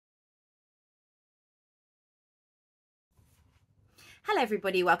Hello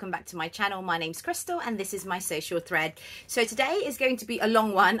everybody, welcome back to my channel. My name's Crystal and this is my social thread. So today is going to be a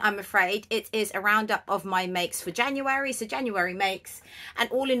long one, I'm afraid. It is a roundup of my makes for January, so January makes. And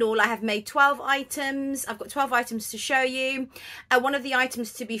all in all, I have made 12 items. I've got 12 items to show you. One of the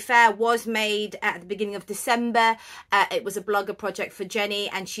items, to be fair, was made at the beginning of December. It was a blogger project for Jenny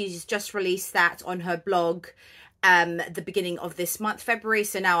and she's just released that on her blog the beginning of this month, February.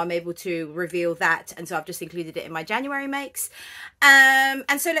 So now I'm able to reveal that, and so I've just included it in my January makes.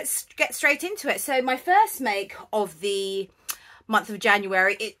 And so let's get straight into it. So my first make of the month of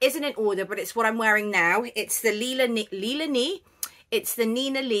January, it isn't in order, but it's what I'm wearing now. It's the Leela Nee. It's the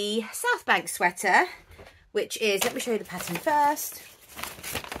Nina Lee South Bank sweater, which is, let me show you the pattern first.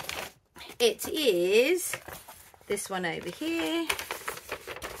 It is this one over here,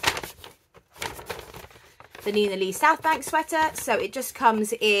 the Nina Lee South Bank sweater. So it just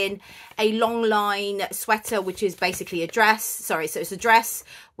comes in a long line sweater, which is basically a dress. Sorry, so it's a dress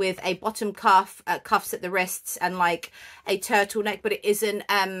with a bottom cuff, cuffs at the wrists, and like a turtleneck, but it isn't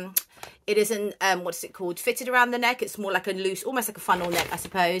what's it called, fitted around the neck. It's more like a loose, almost like a funnel neck, I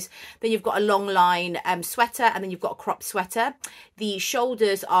suppose. Then you've got a long line sweater, and then you've got a crop sweater. The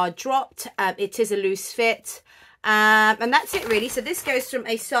shoulders are dropped. It is a loose fit, and that's it really. So this goes from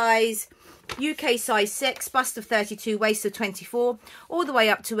a size UK size 6, bust of 32, waist of 24, all the way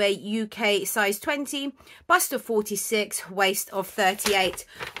up to a UK size 20, bust of 46, waist of 38.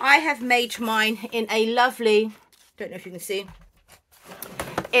 I have made mine in a lovely, don't know if you can see,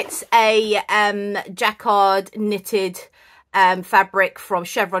 it's a jacquard knitted fabric from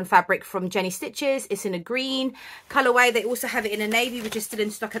Chevron fabric from Jenny Stitches. It's in a green colorway. They also have it in a navy, which is still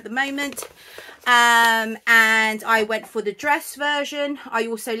in stock at the moment. And I went for the dress version. I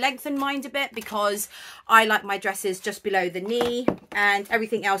also lengthened mine a bit because I like my dresses just below the knee, and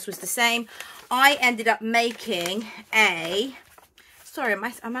everything else was the same. I ended up making a, sorry,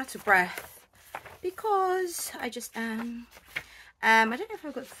 I'm out of breath because I just am. I don't know if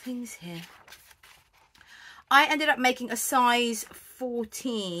I've got things here. I ended up making a size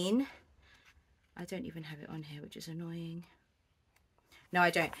 14. I don't even have it on here, which is annoying. No, I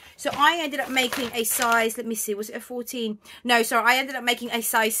don't. So I ended up making a size, let me see, was it a 14? No, sorry, I ended up making a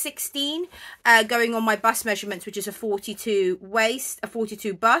size 16, going on my bust measurements, which is a 42 waist, a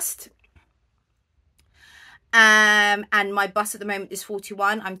 42 bust. And my bust at the moment is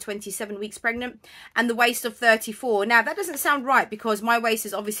 41. I'm 27 weeks pregnant, and the waist of 34. Now that doesn't sound right because my waist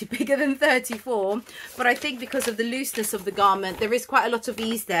is obviously bigger than 34, but I think because of the looseness of the garment, there is quite a lot of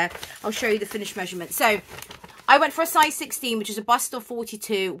ease there. I'll show you the finished measurement. So I went for a size 16, which is a bust of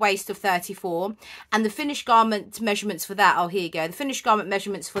 42, waist of 34, and the finished garment measurements for that, oh, here you go. The finished garment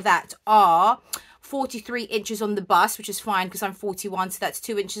measurements for that are 43 inches on the bust, which is fine because I'm 41, so that's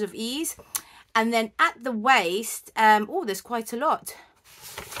 2 inches of ease. And then at the waist, oh, there's quite a lot.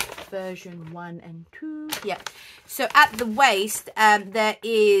 Version 1 and 2. Yeah. So at the waist, there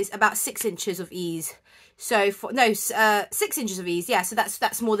is about 6 inches of ease. So for, no, 6 inches of ease. Yeah. So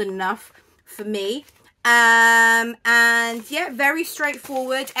that's more than enough for me. And yeah, very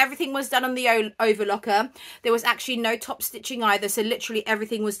straightforward. Everything was done on the overlocker. There was actually no top stitching either. So literally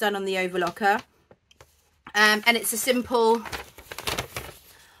everything was done on the overlocker. And it's a simple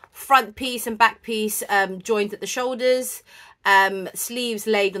front piece and back piece joined at the shoulders, sleeves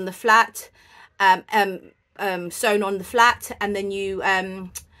laid on the flat, sewn on the flat, and then you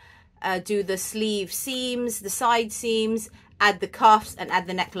do the sleeve seams, the side seams, add the cuffs, and add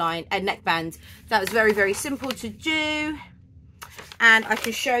the neckline and neckband. That was very, very simple to do. And I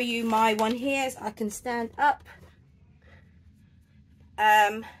can show you my one here, so I can stand up.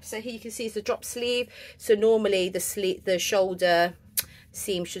 So here you can see it's the drop sleeve. So normally the shoulder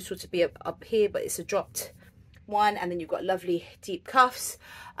seam should sort of be up here, but it's a dropped one, and then you've got lovely deep cuffs,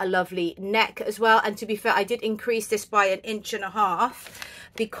 a lovely neck as well. And to be fair, I did increase this by 1.5 inches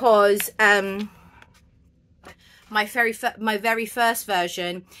because my very first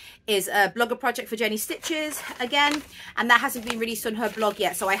version is a blogger project for Jenny Stitches again, and that hasn't been released on her blog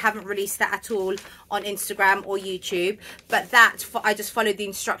yet, so I haven't released that at all on Instagram or YouTube. But that, I just followed the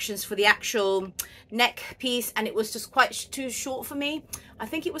instructions for the actual neck piece, and it was just quite too short for me. I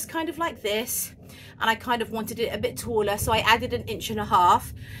think it was kind of like this, and I kind of wanted it a bit taller, so I added 1.5 inches.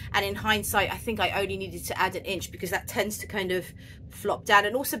 And in hindsight, I think I only needed to add 1 inch because that tends to kind of flop down,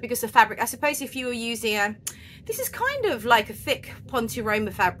 and also because the fabric, I suppose if you were using a, this is kind of like a thick Ponte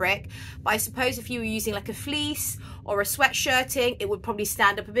Roma fabric, but I suppose if you were using like a fleece or a sweatshirting, it would probably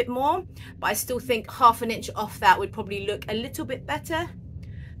stand up a bit more. But I still think 0.5 inch off that would probably look a little bit better.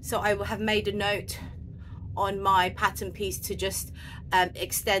 So I will have made a note on my pattern piece to just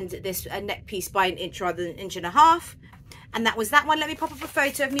extend this neck piece by 1 inch rather than 1.5 inches. And that was that one. Let me pop up a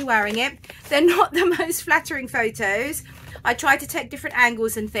photo of me wearing it. They're not the most flattering photos. I tried to take different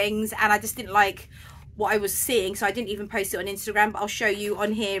angles and things, and I just didn't like what I was seeing, so I didn't even post it on Instagram, but I'll show you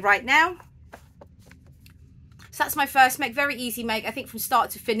on here right now. So that's my first make. Very easy make. I think from start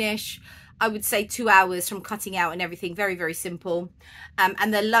to finish, I would say 2 hours from cutting out and everything. Very, very simple.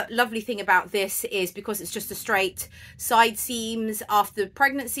 And the lovely thing about this is because it's just a straight side seams after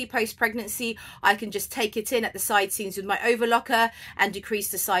pregnancy, post-pregnancy, I can just take it in at the side seams with my overlocker and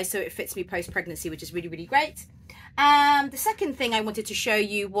decrease the size so it fits me post-pregnancy, which is really, really great. The second thing I wanted to show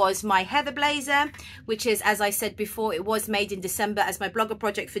you was my heather blazer, which is, as I said before, it was made in December as my blogger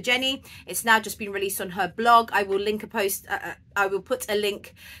project for Jenny. It's now just been released on her blog. I will link a post, I will put a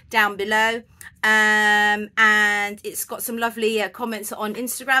link down below, and it's got some lovely comments on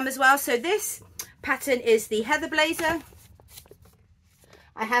Instagram as well. So this pattern is the heather blazer.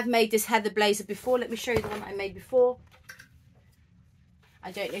 I have made this heather blazer before. Let me show you the one I made before.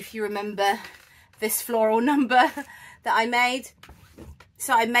 I don't know if you remember this floral number that I made.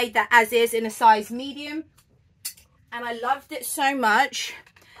 So I made that as is in a size medium, and I loved it so much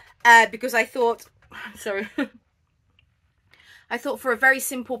because I thought, sorry, I thought for a very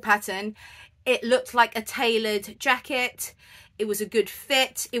simple pattern, it looked like a tailored jacket. It was a good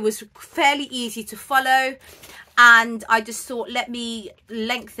fit. It was fairly easy to follow, and I just thought, let me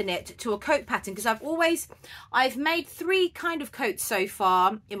lengthen it to a coat pattern, because I've made 3 kind of coats so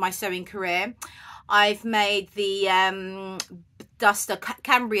far in my sewing career. I've made the duster,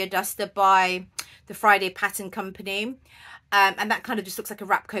 Cambria duster by the Friday Pattern Company. And that kind of just looks like a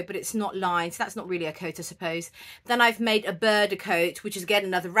wrap coat, but it's not lined, so that's not really a coat, I suppose. Then I've made a Burda coat, which is again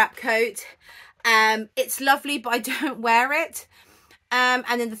another wrap coat. It's lovely, but I don't wear it. And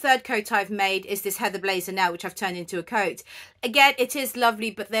then the third coat I've made is this heather blazer now, which I've turned into a coat. Again, it is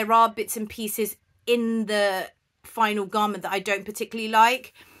lovely, but there are bits and pieces in the final garment that I don't particularly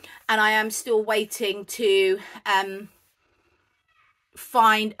like. And I am still waiting to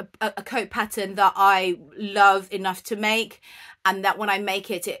find a coat pattern that I love enough to make, and that when I make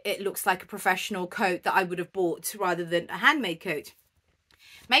it, it looks like a professional coat that I would have bought rather than a handmade coat.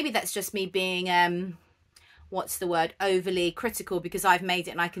 Maybe that's just me being, what's the word, overly critical, because I've made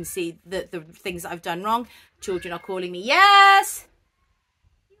it and I can see the things that I've done wrong. Children are calling me. Yes!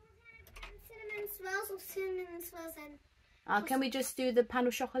 Cinnamon swirls or cinnamon swirls then? Can we just do the pain au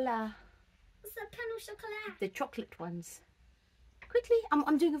chocolat? What's the pain au chocolat? The chocolate ones. Quickly,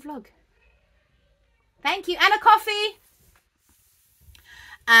 I'm doing a vlog. Thank you. And a coffee.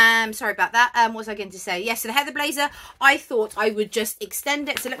 Sorry about that. What was I going to say? Yes, so the heather blazer, I thought I would just extend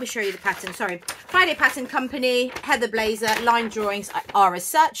it. So let me show you the pattern. Sorry. Friday Pattern Company, heather blazer, line drawings are as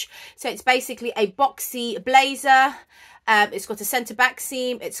such. So it's basically a boxy blazer. It's got a centre back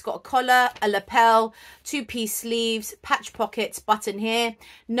seam, it's got a collar, a lapel, 2-piece sleeves, patch pockets, button here,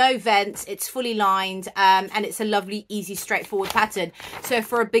 no vents, it's fully lined, and it's a lovely, easy, straightforward pattern. So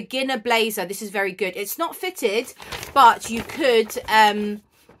for a beginner blazer, this is very good. It's not fitted, but you could,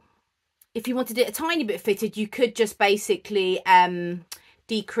 if you wanted it a tiny bit fitted, you could just basically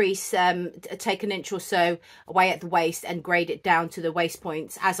decrease, take an inch or so away at the waist and grade it down to the waist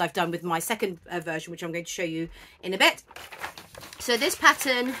points, as I've done with my second version, which I'm going to show you in a bit. So this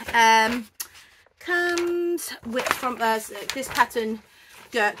pattern comes with this pattern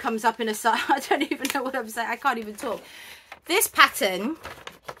comes up in a size, I don't even know what I'm saying, I can't even talk. This pattern,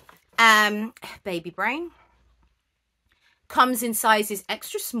 baby brain, comes in sizes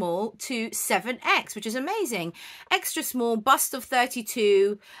extra small to 7X, which is amazing. Extra small, bust of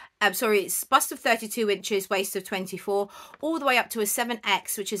 32, it's bust of 32 inches, waist of 24, all the way up to a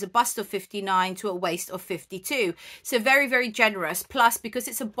 7X, which is a bust of 59 to a waist of 52. So very, very generous. Plus, because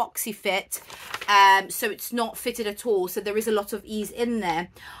it's a boxy fit, so it's not fitted at all. So there is a lot of ease in there.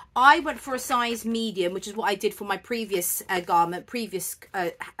 I went for a size medium, which is what I did for my previous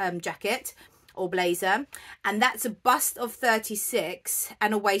jacket or blazer, and that's a bust of 36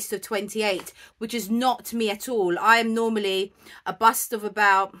 and a waist of 28, which is not me at all. I am normally a bust of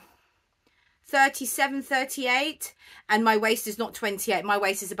about 37, 38, and my waist is not 28. My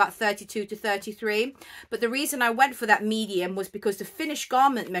waist is about 32 to 33. But the reason I went for that medium was because the finished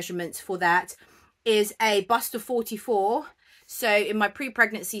garment measurements for that is a bust of 44. So in my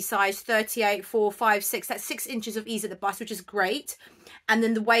pre-pregnancy size, 38, 4, 5, 6, that's 6 inches of ease at the bust, which is great. And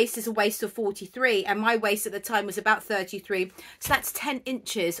then the waist is a waist of 43, and my waist at the time was about 33. So that's 10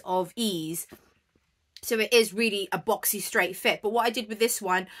 inches of ease. So it is really a boxy straight fit. But what I did with this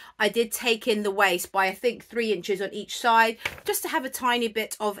one, I did take in the waist by I think 3 inches on each side, just to have a tiny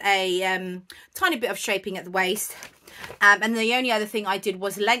bit of shaping at the waist. And the only other thing I did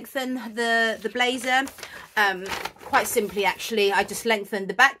was lengthen the blazer. Quite simply, actually, I just lengthened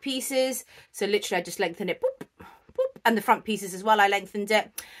the back pieces. So literally I just lengthened it, boop, boop, and the front pieces as well, I lengthened it.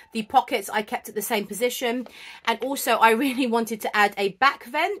 The pockets I kept at the same position. And also I really wanted to add a back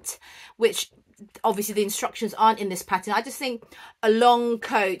vent, which obviously the instructions aren't in this pattern. I just think a long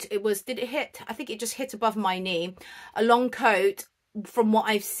coat, did it hit? I think it just hit above my knee. A long coat, from what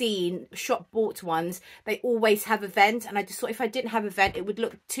I've seen, shop bought ones, they always have a vent, and I just thought if I didn't have a vent it would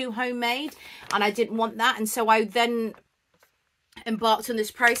look too homemade, and I didn't want that. And so I then embarked on this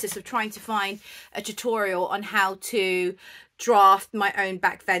process of trying to find a tutorial on how to draft my own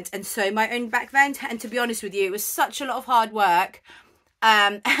back vent and sew my own back vent. And to be honest with you, it was such a lot of hard work.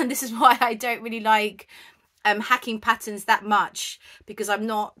 And this is why I don't really like hacking patterns that much, because I've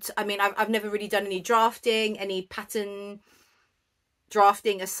never really done any drafting, any pattern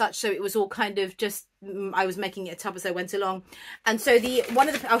drafting as such. So it was all kind of just, I was making it up as I went along. And so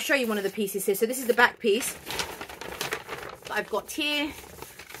I'll show you one of the pieces here. So this is the back piece that I've got here.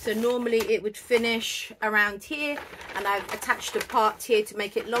 So normally it would finish around here, and I've attached a part here to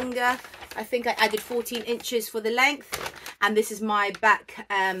make it longer. I think I added 14 inches for the length. And this is my back,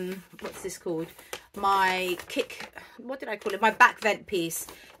 what's this called? My what did I call it? My back vent piece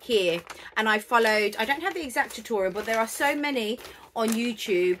here. And I followed, I don't have the exact tutorial, but there are so many on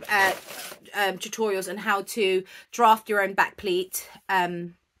YouTube tutorials on how to draft your own back pleat,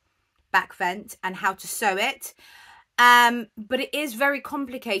 back vent, and how to sew it. But it is very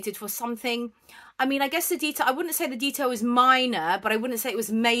complicated for something. I mean, I guess the detail, I wouldn't say the detail is minor, but I wouldn't say it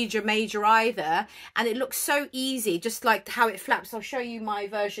was major either. And it looks so easy, just like how it flaps. I'll show you my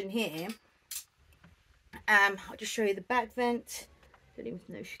version here. I'll just show you the back vent. Don't even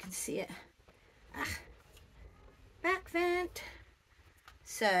know if you can see it. Back vent.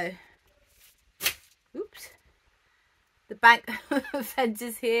 So, oops. The back vent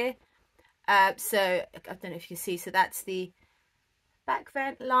is here. So, I don't know if you can see. So that's the back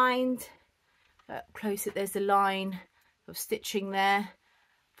vent lined. Close it, there's a line of stitching there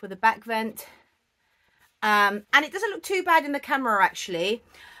for the back vent, and it doesn't look too bad in the camera actually,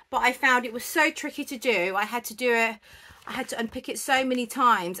 but I found it was so tricky to do. I had to unpick it so many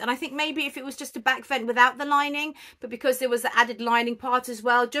times, and I think maybe if it was just a back vent without the lining, but because there was the added lining part as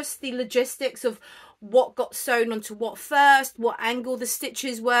well, just the logistics of what got sewn onto what first, what angle the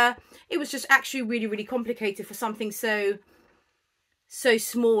stitches were, it was just actually really complicated for something so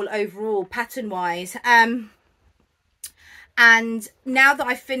small overall pattern wise. And now that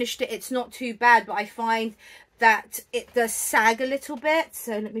I've finished it, it's not too bad, but I find that it does sag a little bit.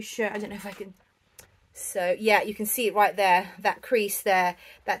 So let me show, I don't know if I can, so yeah, you can see it right there, that crease there,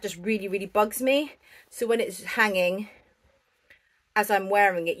 that just really bugs me. So when it's hanging as I'm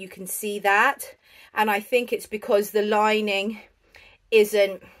wearing it, you can see that, and I think it's because the lining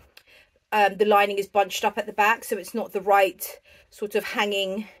isn't the lining is bunched up at the back, so it's not the right sort of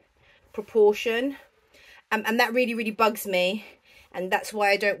hanging proportion, and that really bugs me, and that's why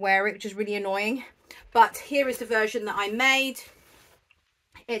I don't wear it, which is really annoying. But here is the version that I made.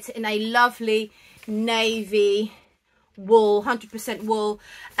 It's in a lovely navy wool, 100% wool,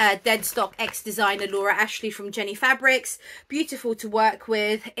 dead stock ex-designer Laura Ashley from Jenny Fabrics. Beautiful to work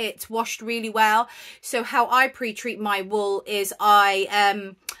with. It's washed really well. So how I pre-treat my wool is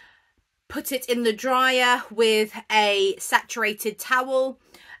I put it in the dryer with a saturated towel,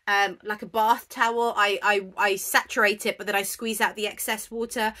 like a bath towel. I saturate it, but then I squeeze out the excess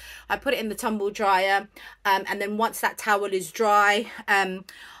water. I put it in the tumble dryer, and then once that towel is dry,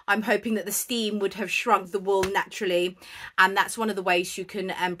 I'm hoping that the steam would have shrunk the wool naturally, and that's one of the ways you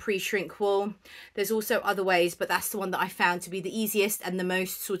can pre-shrink wool. There's also other ways, but that's the one that I found to be the easiest and the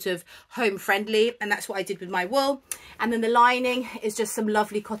most sort of home friendly, and that's what I did with my wool. And then the lining is just some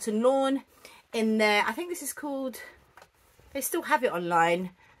lovely cotton lawn in there. I think this is called, they still have it online,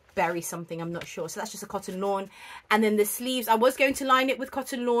 berry something, I'm not sure. So that's just a cotton lawn. And then the sleeves, I was going to line it with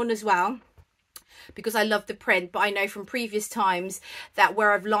cotton lawn as well, because I love the print, but I know from previous times that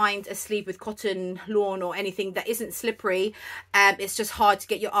where I've lined a sleeve with cotton lawn or anything that isn't slippery, it's just hard to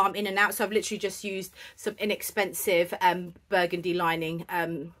get your arm in and out. So I've literally just used some inexpensive burgundy lining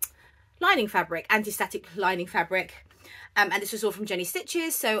fabric, anti-static lining fabric. And this was all from Jenny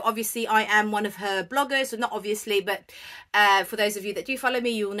Stitches. So obviously I am one of her bloggers, well, not obviously, but for those of you that do follow me,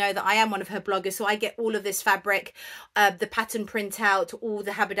 you will know that I am one of her bloggers. So I get all of this fabric, the pattern printout, all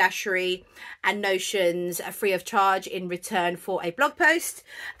the haberdashery and notions free of charge in return for a blog post.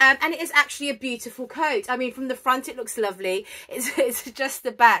 And it is actually a beautiful coat. I mean, from the front it looks lovely. It's just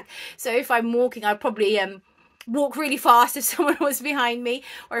the back. So if I'm walking, I'd probably walk really fast if someone was behind me,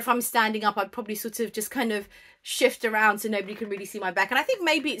 or if I'm standing up, I'd probably sort of just kind of shift around so nobody can really see my back. And I think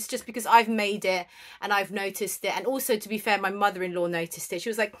maybe it's just because I've made it and I've noticed it. And also, to be fair, my mother-in-law noticed it. She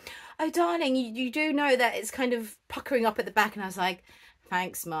was like, oh darling, you do know that it's kind of puckering up at the back. And I was like,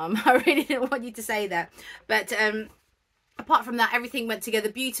 thanks mum, I really didn't want you to say that. But apart from that, everything went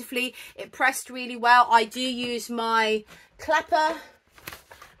together beautifully. It pressed really well. I do use my clapper,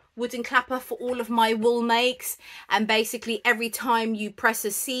 wooden clapper, for all of my wool makes, and basically every time you press a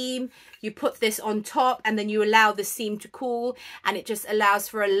seam, you put this on top and then you allow the seam to cool, and it just allows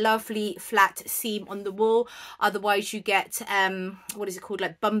for a lovely flat seam on the wool. Otherwise you get what is it called,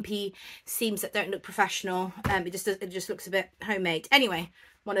 like bumpy seams that don't look professional. It just looks a bit homemade. Anyway,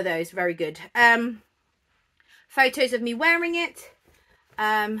 one of those, very good. Photos of me wearing it.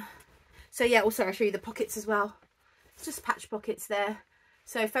 So yeah, also I'll show you the pockets as well. It's just patch pockets there.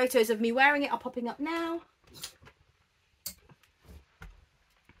 So photos of me wearing it are popping up now.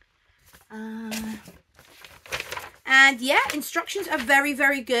 And yeah, instructions are very,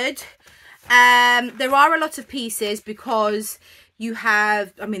 very good. There are a lot of pieces because you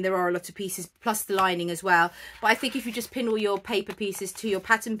have, I mean, there are a lot of pieces plus the lining as well. But I think if you just pin all your paper pieces to your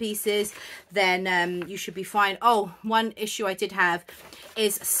pattern pieces, then you should be fine. Oh, one issue I did have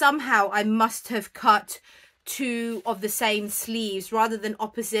is somehow I must have cut two of the same sleeves rather than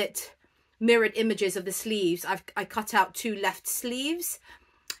opposite mirrored images of the sleeves. I cut out two left sleeves,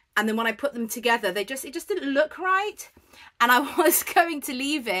 and then when I put them together, it just didn't look right. And I was going to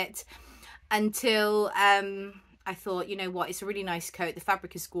leave it until I thought, you know what, it's a really nice coat, the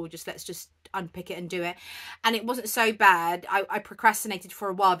fabric is gorgeous, let's just unpick it and do it. And it wasn't so bad. I procrastinated for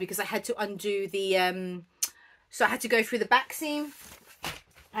a while because I had to undo the so I had to go through the back seam.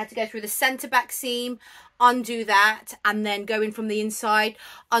 I had to go through the centre back seam, undo that, and then go in from the inside,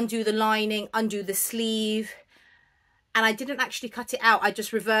 undo the lining, undo the sleeve. And I didn't actually cut it out. I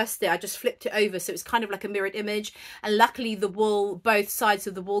just reversed it. I just flipped it over. So it's kind of like a mirrored image. And luckily the wool, both sides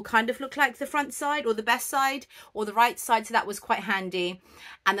of the wool kind of look like the front side or the best side or the right side. So that was quite handy.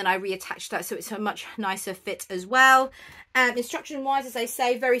 And then I reattached that. So it's a much nicer fit as well. Instruction wise, as I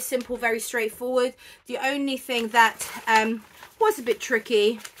say, very simple, very straightforward. The only thing that was a bit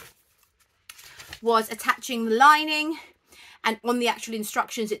tricky was attaching the lining. And on the actual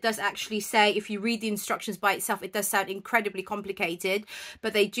instructions, it does actually say, if you read the instructions by itself, it does sound incredibly complicated.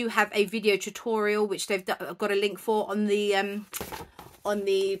 But they do have a video tutorial, which they've got a link for on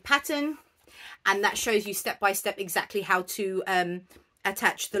the pattern. And that shows you step by step exactly how to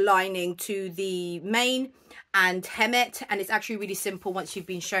attach the lining to the mane and hem it. And it's actually really simple once you've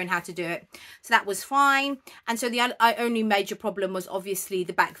been shown how to do it. So that was fine. And so the only major problem was obviously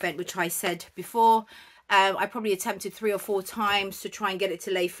the back vent, which I said before. I probably attempted 3 or 4 times to try and get it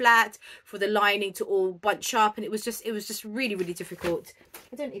to lay flat, for the lining to all bunch up, and it was just really, really difficult.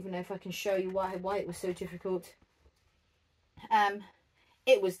 I don't even know if I can show you why it was so difficult.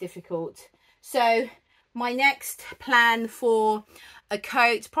 It was difficult. So my next plan for a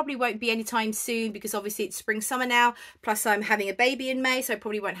coat probably won't be anytime soon, because obviously it's spring summer now, plus I'm having a baby in May, so I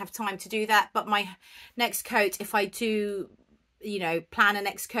probably won't have time to do that. But my next coat, if I do, you know, plan a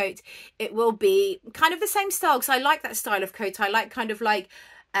next coat, it will be kind of the same style, because I like that style of coat. I like kind of like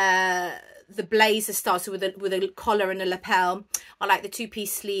the blazer style, so with a collar and a lapel. I like the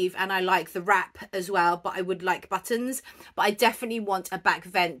 2-piece sleeve, and I like the wrap as well, but I would like buttons. But I definitely want a back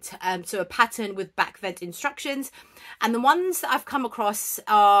vent, so a pattern with back vent instructions. And the ones that I've come across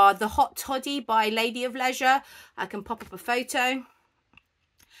are the Hot Toddy by Lady of Leisure. I can pop up a photo.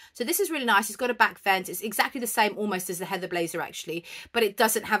 So this is really nice. It's got a back vent. It's exactly the same almost as the Heather Blazer actually, but it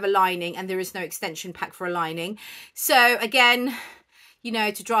doesn't have a lining, and there is no extension pack for a lining. So again, you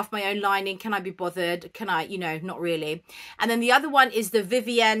know, to draft my own lining, can I be bothered? Can I, you know, not really. And then the other one is the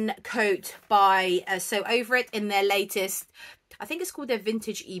Vivienne coat by Sew Over It in their latest, I think it's called their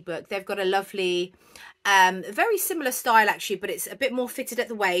vintage ebook. They've got a lovely, very similar style actually, but it's a bit more fitted at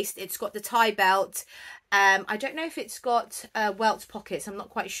the waist. It's got the tie belt. I don't know if it's got welt pockets, I'm not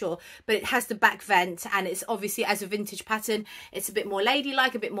quite sure, but it has the back vent, and it's obviously, as a vintage pattern, it's a bit more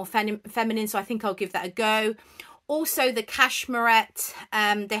ladylike, a bit more feminine, so I think I'll give that a go. Also the cashmerette,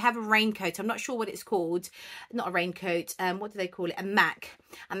 they have a raincoat. I'm not sure what it's called. Not a raincoat. What do they call it? A mac.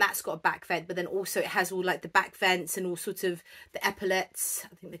 And that's got a back vent, but then also it has all like the back vents and all sorts of the epaulets.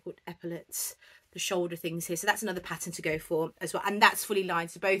 I think they're called epaulets. The shoulder things here. So that's another pattern to go for as well. And that's fully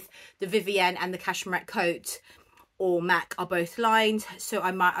lined. So both the Vivienne and the cashmerette coat or MAC are both lined. So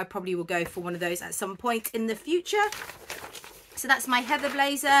I probably will go for one of those at some point in the future. So that's my heather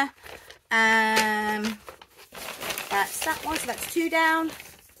blazer. That's that one. So that's 2 down.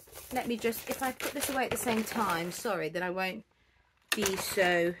 Let me just, if I put this away at the same time, sorry, then I won't be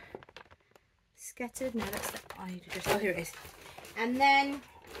so scattered. No, that's that. Oh, here it is. And then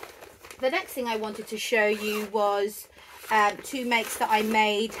the next thing I wanted to show you was 2 makes that I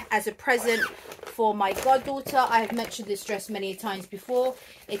made as a present for my goddaughter. I have mentioned this dress many times before.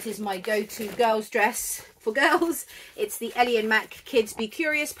 It is my go-to girls dress for girls. It's the Ellie & Mac Kids Be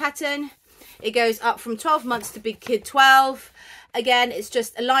Curious pattern. It goes up from 12 months to Big Kid 12. Again, it's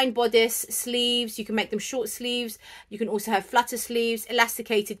just a lined bodice, sleeves. You can make them short sleeves. You can also have flutter sleeves,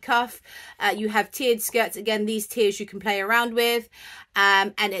 elasticated cuff. You have tiered skirts. Again, these tiers you can play around with.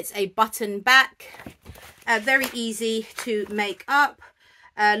 And it's a button back. Very easy to make up.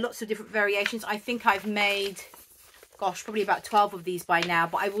 Lots of different variations. I think I've made, gosh, probably about 12 of these by now,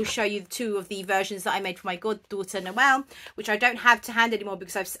 but I will show you 2 of the versions that I made for my goddaughter Noelle, which I don't have to hand anymore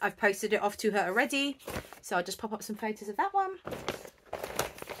because I've posted it off to her already. So I'll just pop up some photos of that one.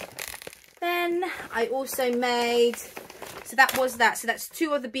 Then I also made, so that was that. So that's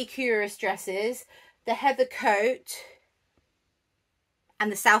 2 of the Be Curious dresses, the heather coat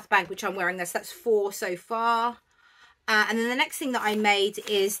and the South Bank, which I'm wearing this. That's 4 so far. And then the next thing that I made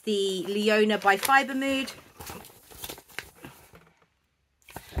is the Leona by Fiber Mood.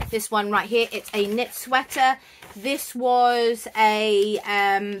 This one right here, it's a knit sweater. This was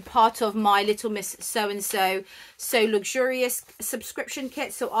a part of my Little Miss So-and-so So Luxurious subscription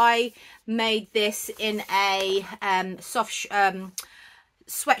kit. So I made this in a soft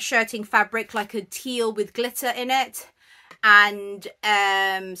sweatshirting fabric, like a teal with glitter in it. And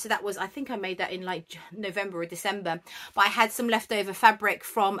so that was, I think I made that in like November or December, but I had some leftover fabric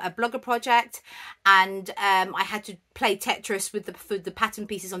from a blogger project, and I had to play Tetris with the pattern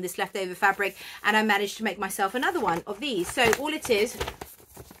pieces on this leftover fabric, and I managed to make myself another one of these. So all it is,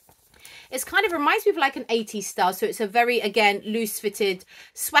 it kind of reminds me of like an 80s style. So it's a very, again, loose fitted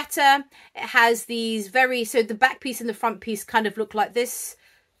sweater. It has these very, so the back piece and the front piece kind of look like this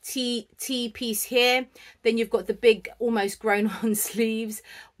T piece here. Then you've got the big almost grown on sleeves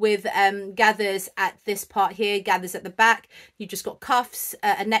with gathers at this part here, gathers at the back. You've just got cuffs,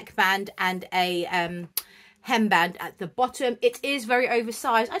 a neckband and a hemband at the bottom. It is very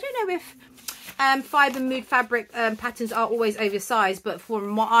oversized. I don't know if Fiber Mood fabric patterns are always oversized, but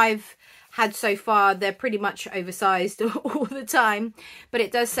from what I've had so far, they're pretty much oversized all the time. But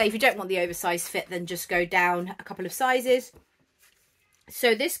it does say if you don't want the oversized fit, then just go down a couple of sizes.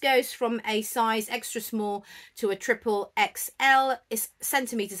 So this goes from a size extra small to a triple XL. It's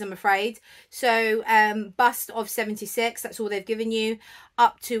centimeters, I'm afraid. So bust of 76, that's all they've given you,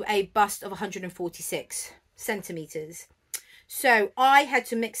 up to a bust of 146 centimeters. So I had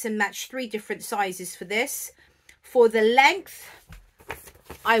to mix and match 3 different sizes for this. For the length,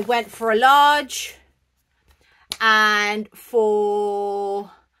 I went for a large, and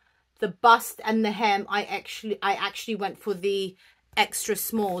for the bust and the hem, I actually went for the extra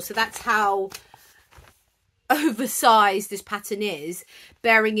small. So that's how oversized this pattern is,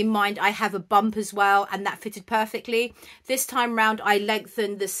 bearing in mind I have a bump as well, and that fitted perfectly. This time round I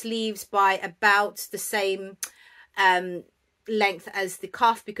lengthened the sleeves by about the same length as the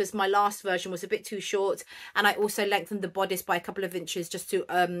cuff, because my last version was a bit too short, and I also lengthened the bodice by a couple of inches just to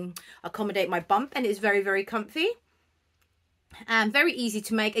accommodate my bump, and it's very, very comfy. Very easy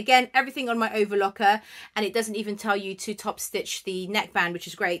to make. Again, everything on my overlocker, and it doesn't even tell you to top stitch the neckband, which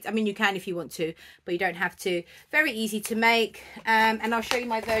is great. I mean, you can if you want to, but you don't have to. Very easy to make. And I'll show you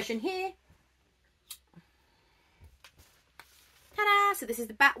my version here. Ta-da! So this is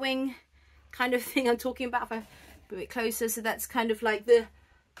the batwing kind of thing I'm talking about. If I move it closer, so that's kind of like the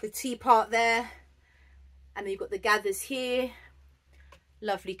T part there, and then you've got the gathers here.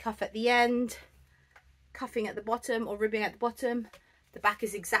 Lovely cuff at the end, cuffing at the bottom or ribbing at the bottom. The back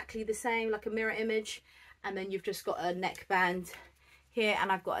is exactly the same, like a mirror image, and then you've just got a neckband here, and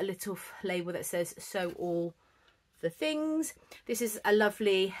I've got a little label that says "Sew all the things." This is a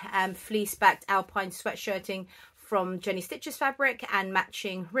lovely fleece backed alpine sweatshirting from Jenny Stitches fabric, and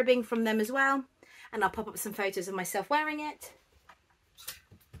matching ribbing from them as well, and I'll pop up some photos of myself wearing it.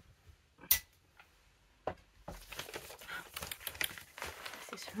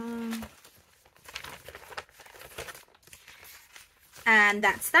 This is from And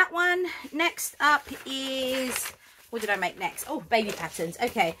that's that one. Next up is, what did I make next? Oh, baby patterns.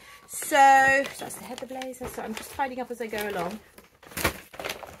 Okay, so that's the Heather Blazer. So I'm just tidying up as I go along.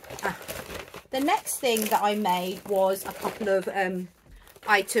 The next thing that I made was a couple of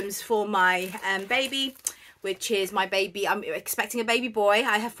items for my baby, which is my baby. I'm expecting a baby boy.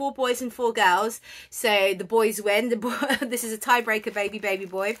 I have 4 boys and 4 girls, so the boys win. This is a tiebreaker baby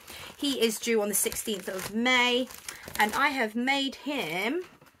boy. He is due on the 16th of May, and I have made him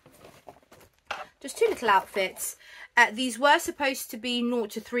just 2 little outfits. These were supposed to be 0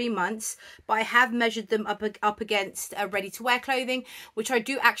 to 3 months, but I have measured them up against ready-to-wear clothing, which I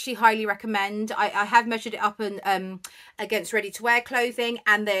do actually highly recommend. I have measured it up and against ready-to-wear clothing,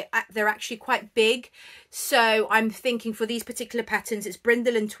 and they're actually quite big. So I'm thinking for these particular patterns, it's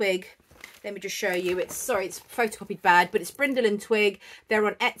Brindle and Twig. Let me just show you. It's photocopied bad, but it's Brindle and Twig. They're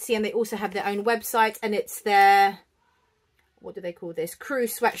on Etsy, and they also have their own website, and it's their, what do they call this? Crew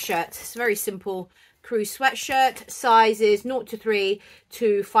sweatshirt. It's very simple. Crew sweatshirt, sizes 0 to 3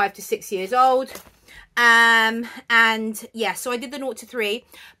 to 5 to 6 years old. And yeah, so I did the 0 to 3,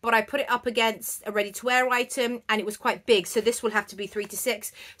 but I put it up against a ready-to-wear item, and it was quite big, so this will have to be 3 to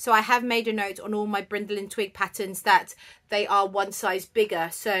 6. So I have made a note on all my Brindle and Twig patterns that they are 1 size bigger.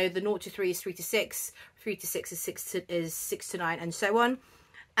 So the 0 to 3 is 3 to 6, 3 to 6 is 6 to 9, and so on.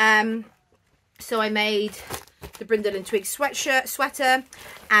 So I made the Brindle and Twig sweater,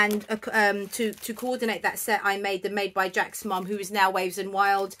 and to coordinate that set, I made the Made by Jack's mum, who is now Waves and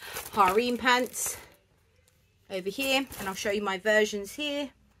Wild, harem pants over here, and I'll show you my versions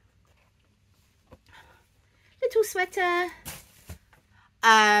here. Little sweater,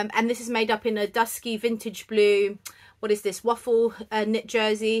 and this is made up in a dusky vintage blue. What is this? Waffle knit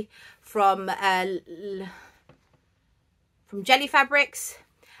jersey from Jelly Fabrics.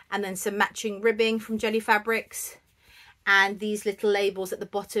 And then some matching ribbing from Jelly Fabrics. And these little labels at the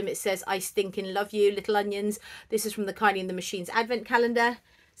bottom, it says, I stinkin' love you, little onions. This is from the Kylie and the Machines advent calendar.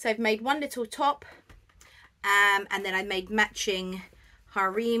 So I've made one little top. And then I made matching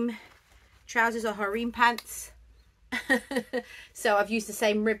harem trousers or harem pants. So I've used the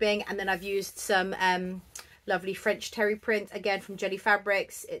same ribbing, and then I've used some lovely French terry print, again from Jelly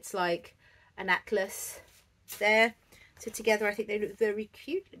Fabrics. It's like an atlas there. So together I think they look very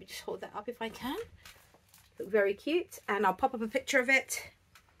cute. Let me just hold that up if I can. Look very cute, and I'll pop up a picture of it.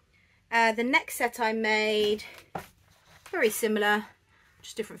 The next set I made, very similar,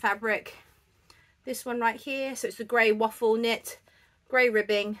 just different fabric. This one right here, so it's the grey waffle knit, grey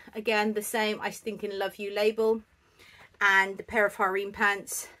ribbing, again the same I stinkin' love you label, and a pair of harem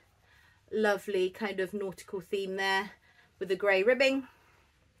pants, lovely kind of nautical theme there with the grey ribbing,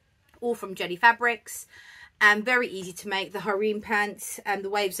 all from Jelly Fabrics. And very easy to make. The harem pants and the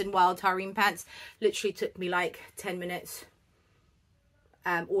Waves and Wild harem pants literally took me like 10 minutes.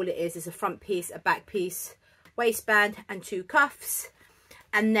 All it is a front piece, a back piece, waistband, and 2 cuffs.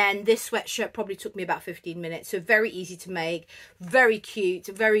 And then this sweatshirt probably took me about 15 minutes. So very easy to make, very cute,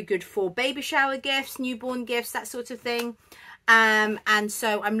 very good for baby shower gifts, newborn gifts, that sort of thing. And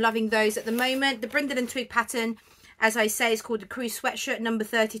so I'm loving those at the moment. The Brindle and Twig pattern, as I say, is called the Crew Sweatshirt number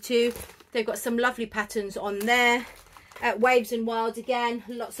 32. They've got some lovely patterns on there. Waves and Wild, again,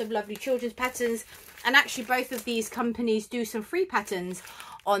 lots of lovely children's patterns. And actually both of these companies do some free patterns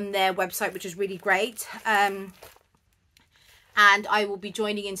on their website, which is really great. And I will be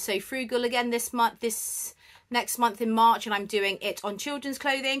joining in So Frugal again this next month in March, and I'm doing it on children's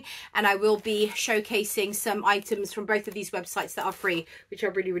clothing, and I will be showcasing some items from both of these websites that are free, which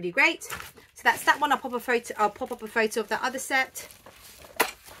are really, really great. So that's that one. I'll pop up a photo of that other set.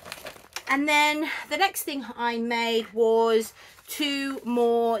 And then the next thing I made was 2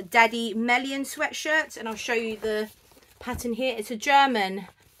 more Daddy Melian sweatshirts, and I'll show you the pattern here. It's a German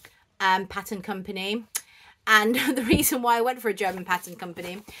pattern company, and the reason why I went for a German pattern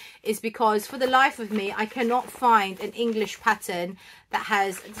company is because for the life of me I cannot find an English pattern that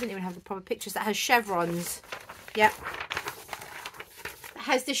has, it doesn't even have the proper pictures, that has chevrons. Yep, that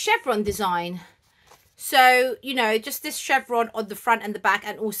has the chevron design. So, you know, just this chevron on the front and the back,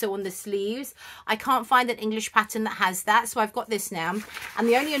 and also on the sleeves. I can't find an English pattern that has that, so I've got this now. And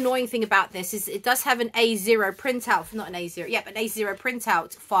the only annoying thing about this is it does have an A0 printout, not an A0, yep, an A0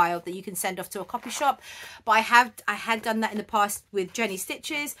 printout file that you can send off to a copy shop. But I had done that in the past with Jenny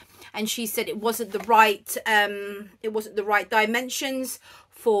Stitches, and she said it wasn't the right dimensions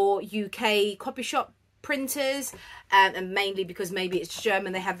for UK copy shop printers, and mainly because maybe it's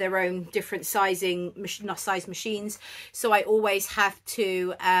German, they have their own different size machines. So I always have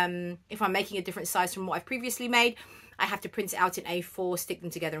to, if I'm making a different size from what I've previously made, I have to print it out in A4, stick them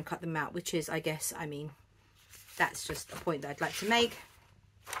together and cut them out, which is, I guess, I mean, that's just a point that I'd like to make.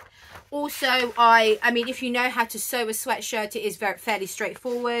 Also, I mean, if you know how to sew a sweatshirt, it is fairly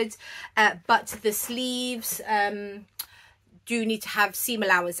straightforward, but the sleeves do need to have seam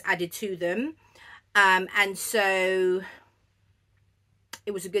allowance added to them, and so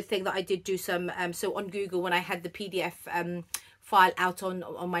it was a good thing that I did do some, so on Google, when I had the PDF file out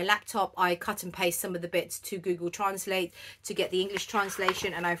on my laptop, I cut and paste some of the bits to Google Translate to get the English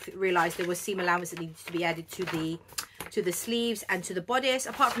translation, and I realized there was seam allowance that needed to be added to the sleeves and to the bodice.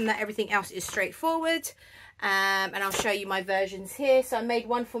 Apart from that, everything else is straightforward, and I'll show you my versions here. So I made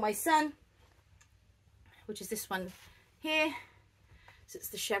one for my son, which is this one here. So it's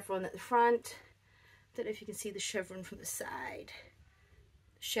the chevron at the front. Don't know if you can see the chevron from the side.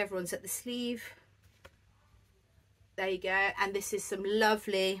 The chevron's at the sleeve. There you go. And this is some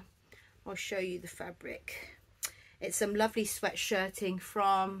lovely, I'll show you the fabric. It's some lovely sweatshirting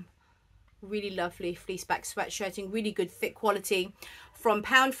from, really lovely fleece back sweatshirting, really good thick quality from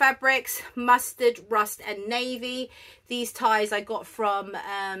Pound Fabrics, mustard, rust and navy. These ties I got from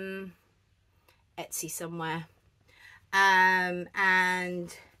Etsy somewhere,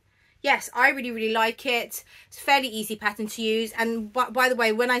 and yes, I really like it. It's a fairly easy pattern to use. And by the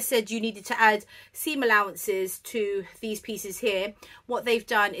way, when I said you needed to add seam allowances to these pieces here, what they've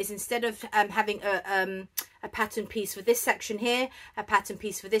done is, instead of having a pattern piece for this section here, a pattern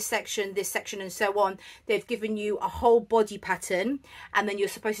piece for this section, and so on, they've given you a whole body pattern, and then you're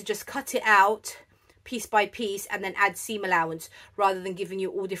supposed to just cut it out piece by piece and then add seam allowance, rather than giving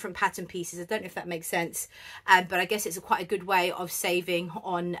you all different pattern pieces. I don't know if that makes sense, but I guess it's quite a good way of saving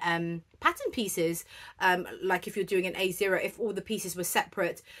on pattern pieces. Like if you're doing an A0, if all the pieces were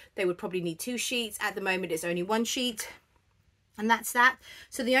separate, they would probably need 2 sheets. At the moment it's only 1 sheet, and that's that.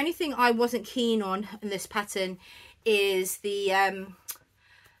 So the only thing I wasn't keen on in this pattern is the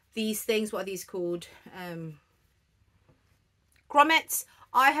these things. What are these called? Grommets.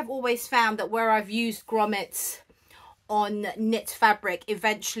 I have always found that where I've used grommets on knit fabric,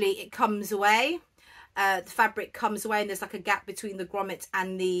 eventually it comes away. The fabric comes away and there's like a gap between the grommet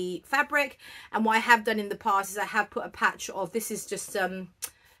and the fabric. And what I have done in the past is I have put a patch of, this is just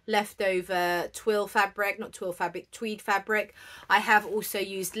leftover twill fabric, not twill fabric, tweed fabric. I have also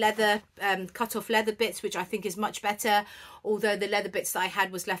used leather, cut off leather bits, which I think is much better. Although the leather bits that I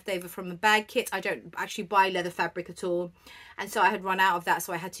had was left over from a bag kit. I don't actually buy leather fabric at all, and so I had run out of that,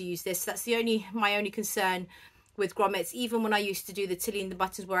 so I had to use this. That's my only concern with grommets. Even when I used to do the Tilly and the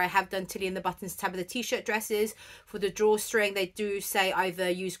Buttons, where I have done Tilly and the Buttons tab of the t-shirt dresses, for the drawstring they do say either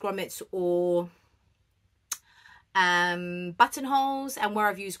use grommets or buttonholes, and where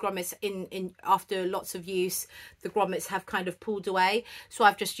I've used grommets in after lots of use, the grommets have kind of pulled away, so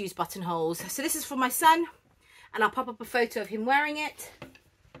I've just used buttonholes. So this is for my son, and I'll pop up a photo of him wearing it.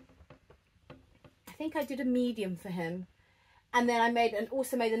 I think I did a medium for him, and then I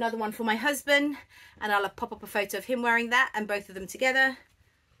also made another one for my husband, and I'll pop up a photo of him wearing that, and both of them together.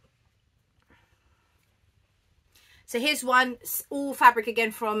 So here's one, all fabric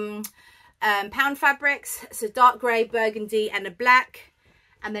again from Pound Fabrics. So dark grey, burgundy and a black,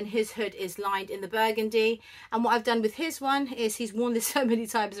 and then his hood is lined in the burgundy. And what I've done with his one is, he's worn this so many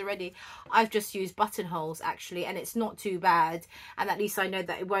times already, I've just used buttonholes actually, and it's not too bad, and at least I know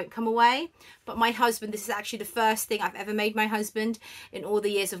that it won't come away. But my husband, this is actually the first thing I've ever made my husband in all the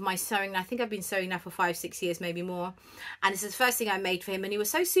years of my sewing. I think I've been sewing now for 5-6 years, maybe more, and this is the first thing I made for him, and he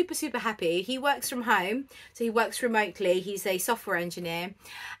was so super happy. He works from home, so he works remotely, he's a software engineer,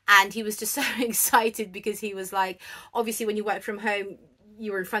 and he was just so excited because he was like, obviously when you work from home,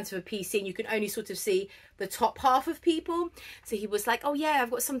 you're in front of a PC and you can only sort of see the top half of people. So he was like, oh yeah,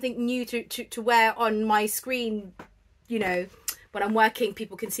 I've got something new to wear on my screen, you know, when I'm working,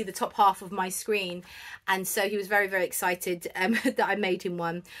 people can see the top half of my screen. And so he was very excited that I made him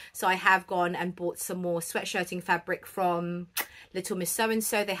one. So I have gone and bought some more sweatshirting fabric from Little Miss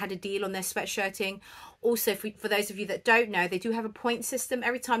So-and-so. They had a deal on their sweatshirting. Also, for those of you that don't know, they do have a point system.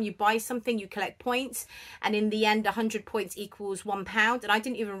 Every time you buy something, you collect points, and in the end 100 points equals £1. And I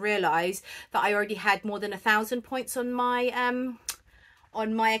didn't even realise that I already had more than 1,000 points on my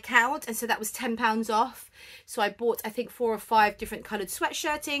account, and so that was £10 off. So I bought, I think, 4 or 5 different coloured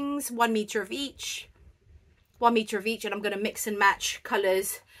sweatshirtings, 1 metre of each, and I'm going to mix and match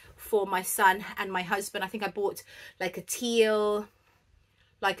colours for my son and my husband. I think I bought like a teal,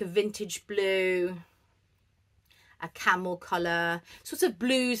 like a vintage blue, a camel colour, sort of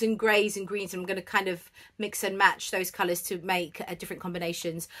blues and greys and greens, and I'm going to kind of mix and match those colours to make different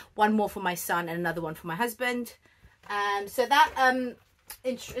combinations. One more for my son and another one for my husband. So that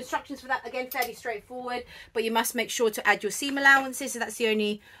instructions for that, again, fairly straightforward, but you must make sure to add your seam allowances, so that's the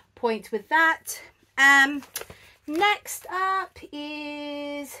only point with that. Next up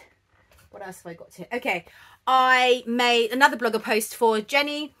is, what else have I got here? Okay, I made another blogger post for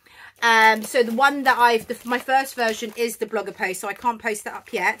Jenny. So the one that my first version is the blogger post, so I can't post that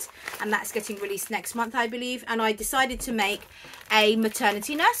up yet, and that's getting released next month, I believe. And I decided to make a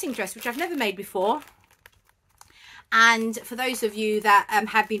maternity nursing dress, which I've never made before. And for those of you that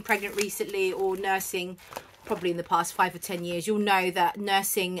have been pregnant recently or nursing probably in the past 5 or 10 years, you'll know that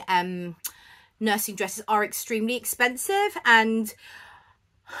nursing dresses are extremely expensive, and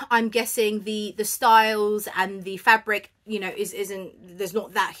I'm guessing the styles and the fabric, you know, there's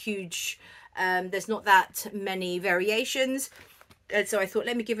not that huge, there's not that many variations. And so I thought,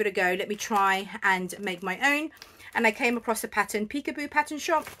 let me give it a go, let me try and make my own. And I came across a pattern, Peekaboo Pattern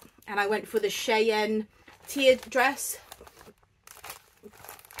Shop, and I went for the Cheyenne tiered dress.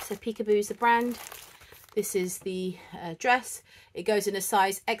 So Peekaboo is the brand. This is the dress. It goes in a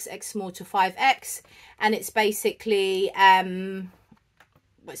size XX small to 5X, and it's basically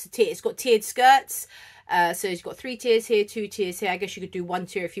it's got tiered skirts. So it's got 3 tiers here, 2 tiers here. I guess you could do 1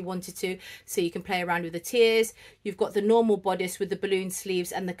 tier if you wanted to, so you can play around with the tiers. You've got the normal bodice with the balloon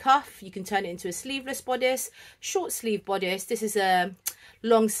sleeves and the cuff. You can turn it into a sleeveless bodice, short sleeve bodice. This is a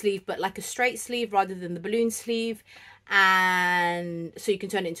long sleeve, but like a straight sleeve rather than the balloon sleeve. And so you can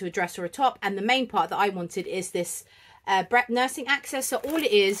turn it into a dress or a top. And the main part that I wanted is this nursing access. So all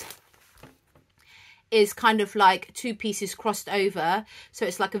it is kind of like 2 pieces crossed over, so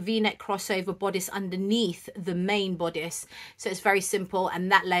it's like a v-neck crossover bodice underneath the main bodice. So it's very simple,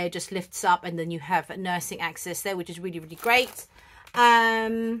 and that layer just lifts up, and then you have a nursing access there, which is really, really great. Let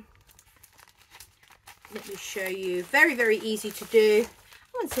me show you. Very, very easy to do.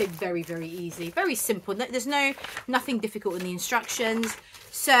 I wouldn't say very, very easy, very simple. There's nothing difficult in the instructions.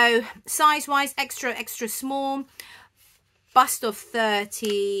 So size wise, extra small, bust of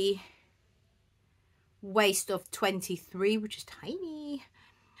 30, waist of 23, which is tiny,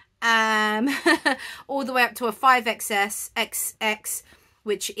 all the way up to a 5XS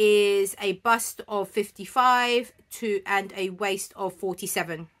which is a bust of 55 and a waist of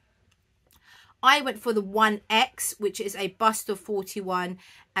 47. I went for the 1X, which is a bust of 41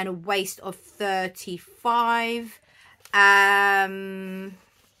 and a waist of 35 to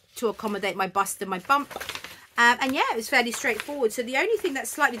accommodate my bust and my bump. And yeah, it was fairly straightforward. So the only thing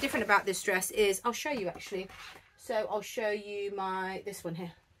that's slightly different about this dress is, I'll show you actually. So I'll show you this one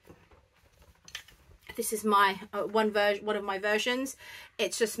here. This is my one of my versions.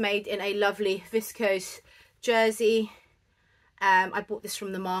 It's just made in a lovely viscose jersey. I bought this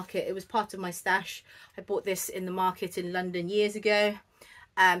from the market. It was part of my stash. I bought this in the market in London years ago.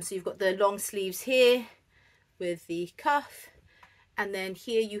 So you've got the long sleeves here with the cuff. And then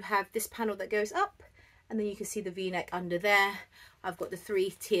here you have this panel that goes up. And then you can see the v-neck under there. I've got the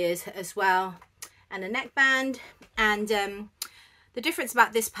 3 tiers as well, and a neckband. And the difference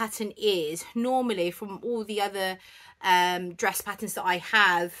about this pattern is, normally from all the other dress patterns that I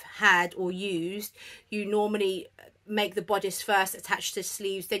have had or used, you normally make the bodice first, attach the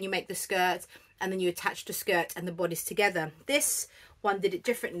sleeves, then you make the skirt, and then you attach the skirt and the bodice together. This one did it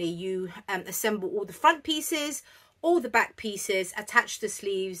differently. You assemble all the front pieces, all the back pieces, attach the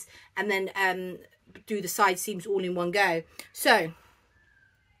sleeves, and then do the side seams all in one go. So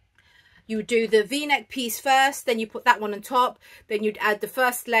you would do the v-neck piece first, then you put that one on top, then you'd add the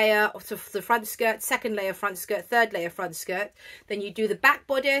first layer of the front skirt, second layer front skirt, third layer front skirt, then you do the back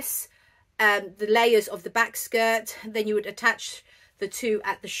bodice, the layers of the back skirt, then you would attach the 2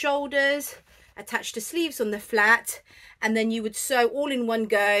 at the shoulders, attach the sleeves on the flat, and then you would sew all in one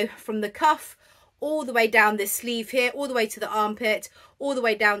go from the cuff all the way down this sleeve here, all the way to the armpit, all the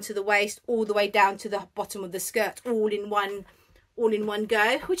way down to the waist, all the way down to the bottom of the skirt, all in one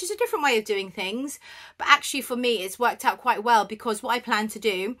go, which is a different way of doing things. But actually for me, it's worked out quite well, because what I plan to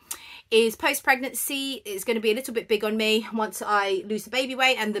do is post-pregnancy, it's going to be a little bit big on me once I lose the baby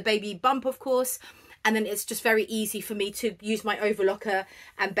weight and the baby bump, of course. And then it's just very easy for me to use my overlocker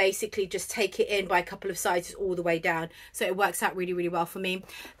and basically just take it in by a couple of sizes all the way down. So it works out really, really well for me.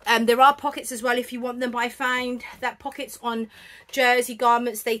 There are pockets as well if you want them, but I find that pockets on jersey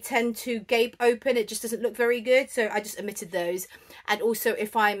garments, they tend to gape open. It just doesn't look very good. So I just omitted those. And also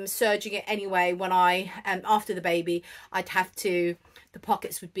if I'm serging it anyway, when after the baby, the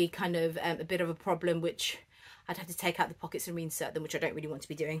pockets would be kind of a bit of a problem, which I'd have to take out the pockets and reinsert them, which I don't really want to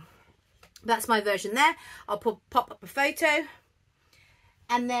be doing. That's my version there. I'll pop up a photo.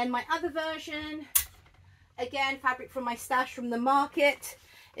 And then my other version, again, fabric from my stash from the market,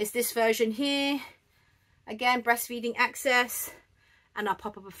 is this version here. Again, breastfeeding access. And I'll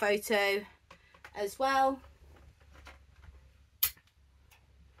pop up a photo as well.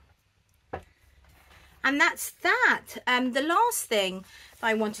 And that's that. The last thing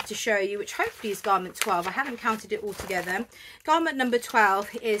I wanted to show you, which hopefully is garment 12. I haven't counted it all together. Garment number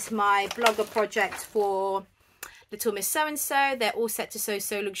 12 is my blogger project for Little Miss So-and-so. They're all set to sew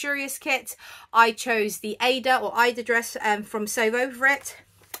So Luxurious kit. I chose the Ida dress from Sew Over It.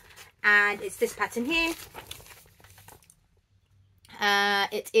 And it's this pattern here.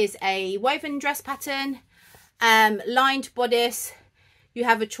 It is a woven dress pattern. Lined bodice. You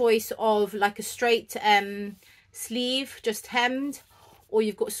have a choice of like a straight sleeve, just hemmed, or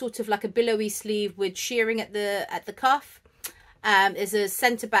you've got sort of like a billowy sleeve with shearing at the cuff. There's a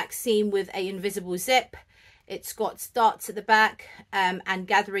centre back seam with a invisible zip. It's got darts at the back and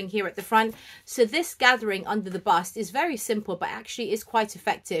gathering here at the front. So this gathering under the bust is very simple, but actually is quite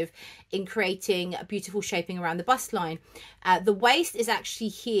effective in creating a beautiful shaping around the bust line. The waist is actually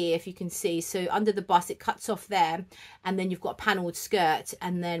here, if you can see. So under the bust, it cuts off there, and then you've got a panelled skirt,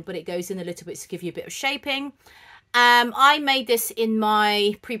 and then but it goes in a little bit to give you a bit of shaping. I made this in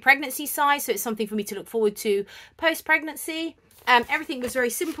my pre-pregnancy size, so it's something for me to look forward to post-pregnancy. Everything was very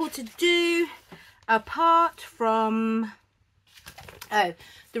simple to do. Apart from,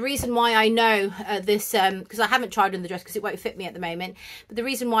 the reason why I know this, because I haven't tried on the dress because it won't fit me at the moment, but the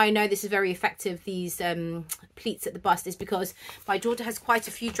reason why I know this is very effective, these pleats at the bust, is because my daughter has quite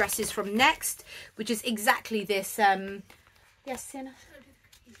a few dresses from Next, which is exactly this. Yes, Sienna?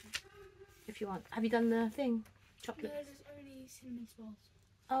 If you want. Have you done the thing? Chocolate? No, there's only cinnamon swirls.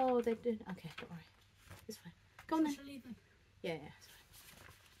 Oh, they did. Okay, don't worry. It's fine. Go on then. Yeah, it's fine.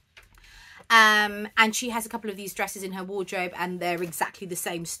 And she has a couple of these dresses in her wardrobe, and they're exactly the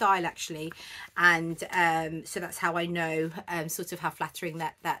same style actually, and so that's how I know sort of how flattering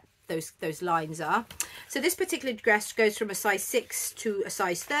those lines are. So this particular dress goes from a size 6 to a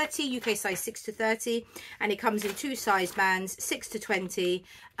size 30, UK size 6 to 30, and it comes in 2 size bands, 6 to 20,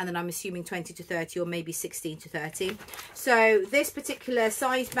 and then I'm assuming 20 to 30, or maybe 16 to 30. So this particular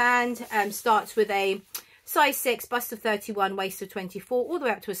size band starts with a size 6, bust of 31, waist of 24, all the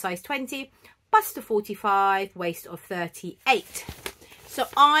way up to a size 20, bust of 45, waist of 38. So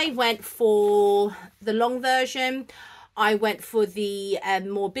I went for the long version. I went for the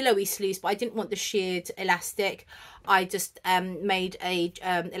more billowy sleeves, but I didn't want the sheared elastic. I just made a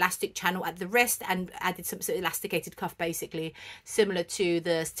elastic channel at the wrist and added some sort of elasticated cuff, basically, similar to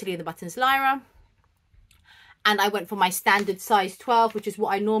the Tilly and the Buttons Lyra. And I went for my standard size 12, which is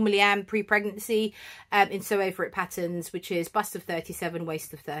what I normally am pre-pregnancy, in Sew Over It patterns, which is bust of 37,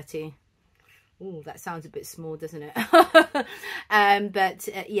 waist of 30. Oh, that sounds a bit small, doesn't it?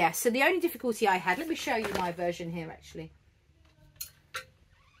 Yeah, so the only difficulty I had, let me show you my version here, actually.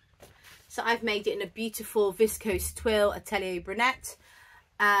 So I've made it in a beautiful viscose twill Atelier Brunette.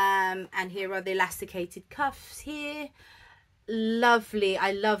 And here are the elasticated cuffs here. Lovely.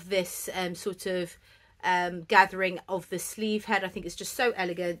 I love this sort of gathering of the sleeve head. I think it's just so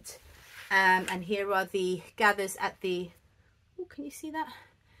elegant. And here are the gathers at the, oh, can you see that?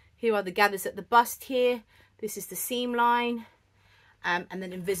 Here are the gathers at the bust here. This is the seam line, and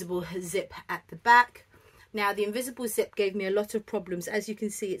then invisible zip at the back. Now the invisible zip gave me a lot of problems. As you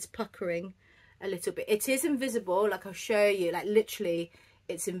can see, it's puckering a little bit. It is invisible, like I'll show you, like literally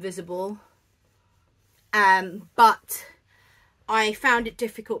it's invisible. But I found it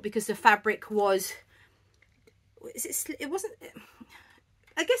difficult because the fabric was, it wasn't,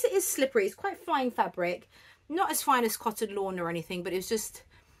 I guess it is slippery. It's quite fine fabric, not as fine as cotton lawn or anything, but it was just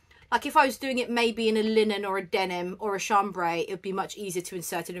like if I was doing it maybe in a linen or a denim or a chambray, it would be much easier to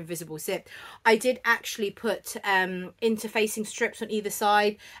insert an invisible zip. I did actually put interfacing strips on either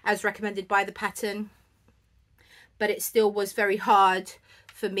side as recommended by the pattern, but it still was very hard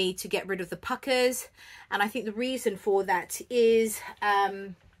for me to get rid of the puckers. And I think the reason for that is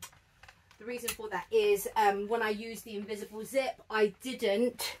when I used the invisible zip, I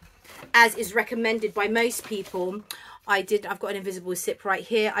didn't, as is recommended by most people, I've got an invisible zip right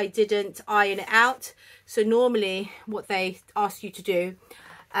here. I didn't iron it out. So normally what they ask you to do,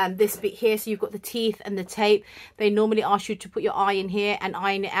 this bit here, so you've got the teeth and the tape, they normally ask you to put your eye in here and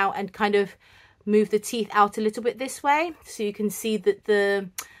iron it out and kind of move the teeth out a little bit this way, so you can see that the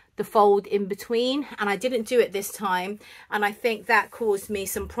fold in between. And I didn't do it this time, and I think that caused me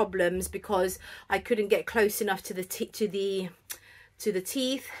some problems because I couldn't get close enough to the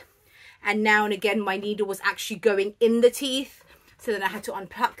teeth. And now and again my needle was actually going in the teeth, so then I had to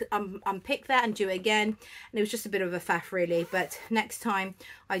unpick that and do it again, and it was just a bit of a faff really. But next time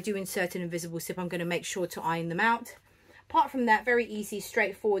I do insert an invisible zip, I'm going to make sure to iron them out. Apart from that, very easy,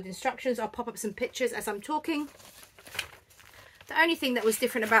 straightforward instructions. I'll pop up some pictures as I'm talking. The only thing that was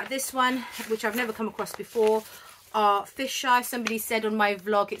different about this one, which I've never come across before, are fisheye. Somebody said on my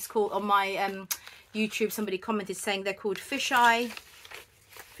vlog, it's called, on my YouTube, somebody commented saying they're called fisheye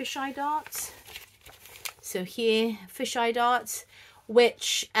darts. So here, fisheye darts,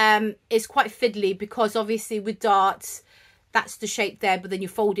 which is quite fiddly because obviously with darts, that's the shape there, but then you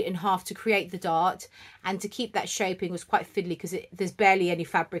fold it in half to create the dart, and to keep that shaping was quite fiddly because there's barely any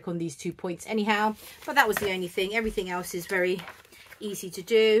fabric on these 2 points anyhow. But that was the only thing. Everything else is very easy to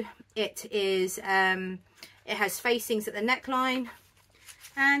do. It is it has facings at the neckline,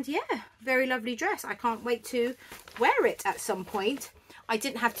 and yeah, very lovely dress. I can't wait to wear it at some point. I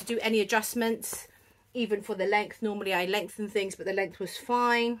didn't have to do any adjustments even for the length. Normally I lengthen things, but the length was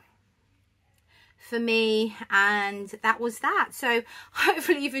fine for me, and that was that. So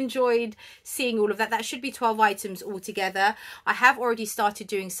hopefully you've enjoyed seeing all of that. That should be 12 items altogether. I have already started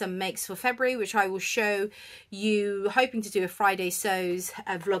doing some makes for February, which I will show you, hoping to do a Friday sews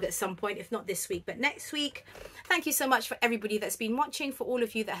vlog at some point, if not this week but next week. Thank you so much for everybody that's been watching, for all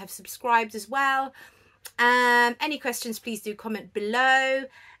of you that have subscribed as well. Any questions, please do comment below,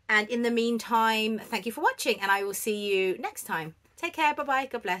 and in the meantime, thank you for watching, and I will see you next time. Take care. Bye bye.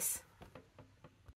 God bless.